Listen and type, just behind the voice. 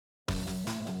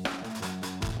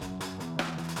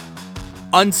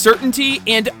uncertainty,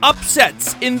 and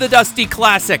upsets in the Dusty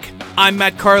Classic. I'm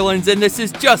Matt Carlins, and this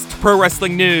is Just Pro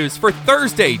Wrestling News for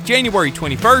Thursday, January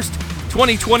 21st,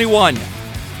 2021.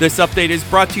 This update is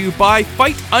brought to you by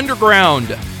Fight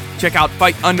Underground. Check out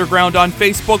Fight Underground on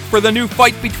Facebook for the new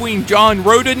fight between John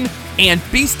Roden and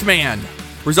Beastman.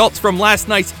 Results from last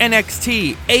night's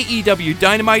NXT, AEW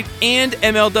Dynamite, and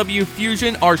MLW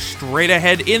Fusion are straight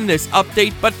ahead in this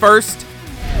update, but first,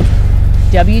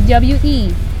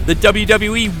 WWE. The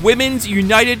WWE Women's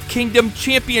United Kingdom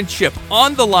Championship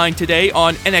on the line today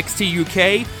on NXT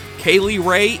UK. Kaylee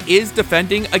Ray is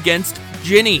defending against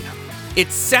Jinny.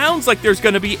 It sounds like there's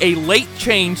going to be a late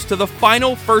change to the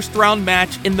final first-round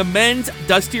match in the men's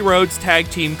Dusty Rhodes Tag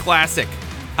Team Classic.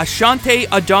 Ashante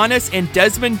Adonis and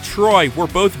Desmond Troy were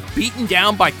both beaten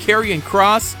down by Karrion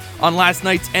Kross on last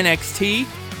night's NXT,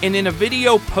 and in a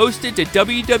video posted to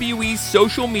WWE's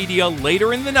social media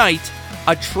later in the night,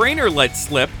 a trainer let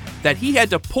slip that he had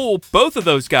to pull both of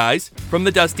those guys from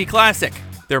the Dusty Classic.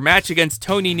 Their match against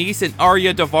Tony Nese and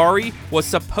Arya Daivari was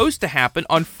supposed to happen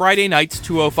on Friday night's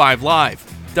 205 Live.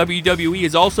 WWE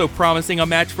is also promising a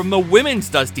match from the Women's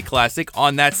Dusty Classic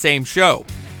on that same show.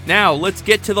 Now, let's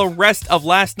get to the rest of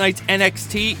last night's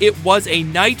NXT. It was a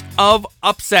night of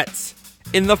upsets.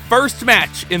 In the first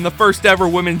match in the first ever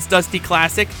Women's Dusty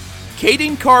Classic,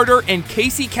 Kaden Carter and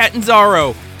Kacy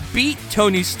Catanzaro beat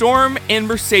Toni Storm and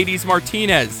Mercedes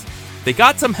Martinez. They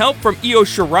got some help from Io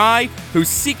Shirai, who's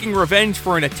seeking revenge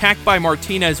for an attack by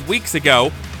Martinez weeks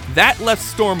ago. That left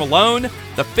Storm alone.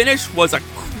 The finish was a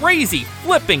crazy,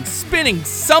 flipping, spinning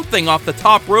something off the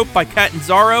top rope by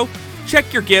Catanzaro.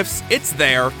 Check your gifts, it's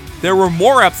there. There were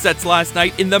more upsets last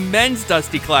night in the men's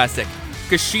Dusty Classic.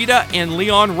 Kushida and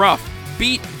Leon Ruff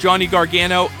beat Johnny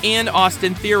Gargano and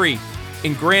Austin Theory.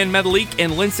 In Grand Metalik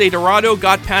and Lince Dorado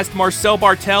got past Marcel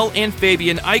Bartel and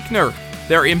Fabian Eichner.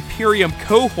 Their Imperium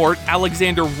cohort,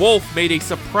 Alexander Wolf, made a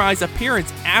surprise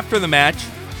appearance after the match,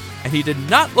 and he did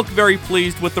not look very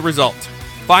pleased with the result.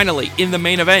 Finally, in the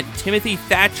main event, Timothy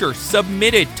Thatcher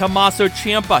submitted Tommaso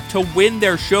Ciampa to win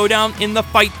their showdown in the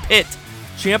Fight Pit.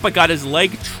 Ciampa got his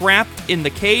leg trapped in the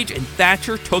cage, and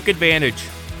Thatcher took advantage.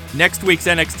 Next week's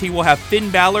NXT will have Finn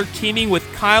Balor teaming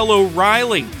with Kyle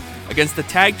O'Reilly against the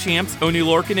tag champs Oney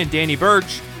Lorcan and Danny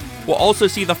Burch. We'll also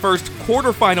see the first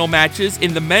quarterfinal matches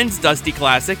in the men's Dusty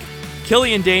Classic,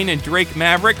 Killian Dane and Drake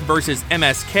Maverick versus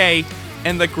MSK,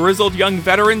 and the Grizzled Young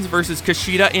Veterans versus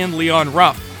Kushida and Leon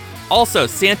Ruff. Also,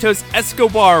 Santos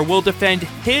Escobar will defend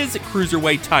his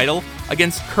Cruiserweight title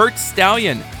against Kurt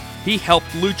Stallion. He helped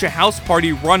Lucha House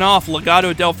Party run off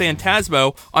Legado del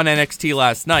Fantasma on NXT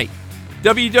last night.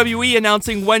 WWE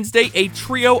announcing Wednesday a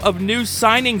trio of new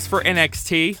signings for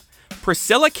NXT: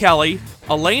 Priscilla Kelly,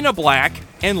 Elena Black,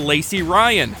 and Lacey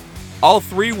Ryan. All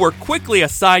three were quickly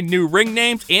assigned new ring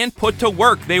names and put to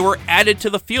work. They were added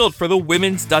to the field for the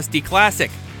Women's Dusty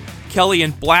Classic. Kelly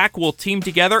and Black will team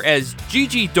together as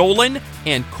Gigi Dolan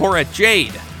and Cora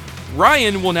Jade.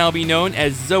 Ryan will now be known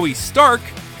as Zoe Stark.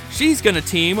 She's going to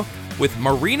team with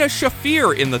Marina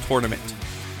Shafir in the tournament.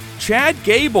 Chad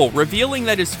Gable revealing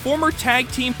that his former tag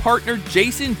team partner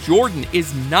Jason Jordan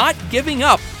is not giving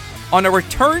up on a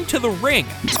return to the ring.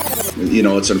 You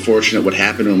know, it's unfortunate what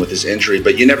happened to him with his injury,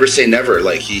 but you never say never.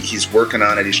 Like, he's working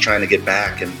on it, he's trying to get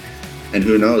back, and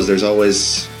who knows, there's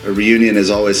always, a reunion is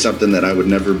always something that I would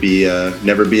never be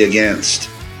against.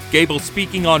 Gable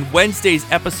speaking on Wednesday's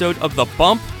episode of The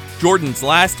Bump. Jordan's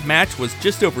last match was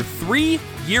just over 3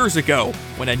 years ago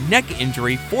when a neck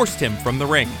injury forced him from the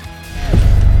ring.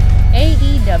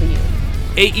 AEW.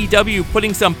 AEW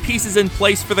putting some pieces in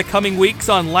place for the coming weeks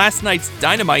on last night's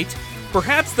Dynamite.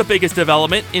 Perhaps the biggest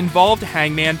development involved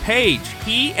Hangman Page.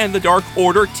 He and the Dark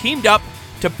Order teamed up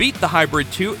to beat the Hybrid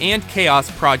 2 and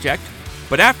Chaos Project,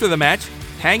 but after the match,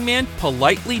 Hangman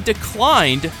politely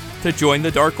declined to join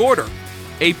the Dark Order.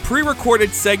 A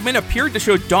pre-recorded segment appeared to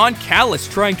show Don Callis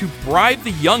trying to bribe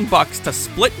the Young Bucks to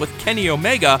split with Kenny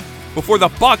Omega before the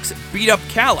Bucks beat up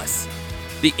Callis.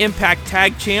 The Impact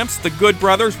Tag Champs, the Good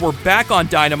Brothers, were back on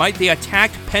Dynamite. They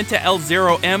attacked Penta El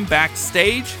Zero M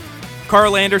backstage.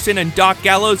 Carl Anderson and Doc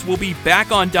Gallows will be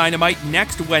back on Dynamite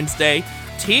next Wednesday,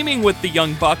 teaming with the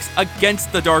Young Bucks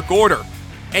against the Dark Order.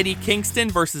 Eddie Kingston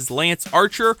versus Lance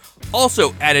Archer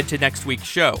also added to next week's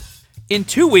show. In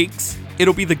 2 weeks,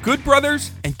 it'll be the Good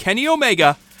Brothers and Kenny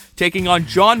Omega taking on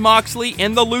Jon Moxley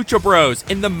and the Lucha Bros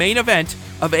in the main event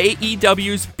of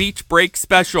AEW's Beach Break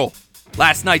Special.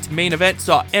 Last night's main event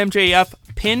saw MJF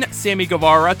pin Sammy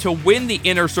Guevara to win the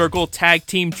Inner Circle Tag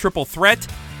Team Triple Threat.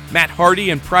 Matt Hardy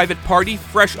and Private Party,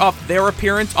 fresh off their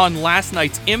appearance on last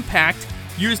night's Impact,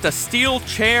 used a steel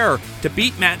chair to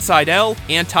beat Matt Sydal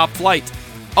and Top Flight.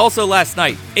 Also last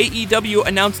night, AEW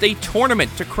announced a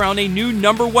tournament to crown a new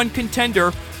number one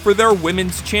contender for their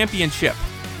women's championship.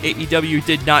 AEW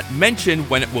did not mention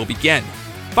when it will begin.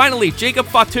 Finally, Jacob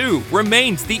Fatu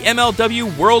remains the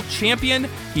MLW World Champion.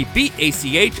 He beat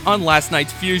ACH on last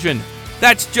night's Fusion.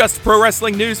 That's just pro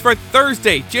wrestling news for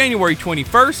Thursday, January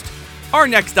 21st. Our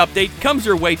next update comes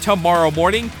your way tomorrow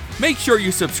morning. Make sure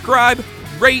you subscribe,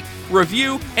 rate,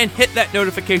 review, and hit that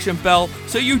notification bell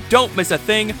so you don't miss a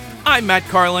thing. I'm Matt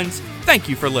Carlins. Thank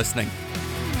you for listening.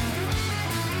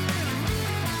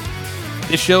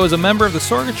 This show is a member of the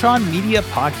Sorgatron Media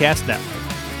Podcast Network.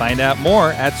 Find out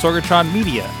more at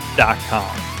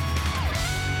sorgatronmedia.com.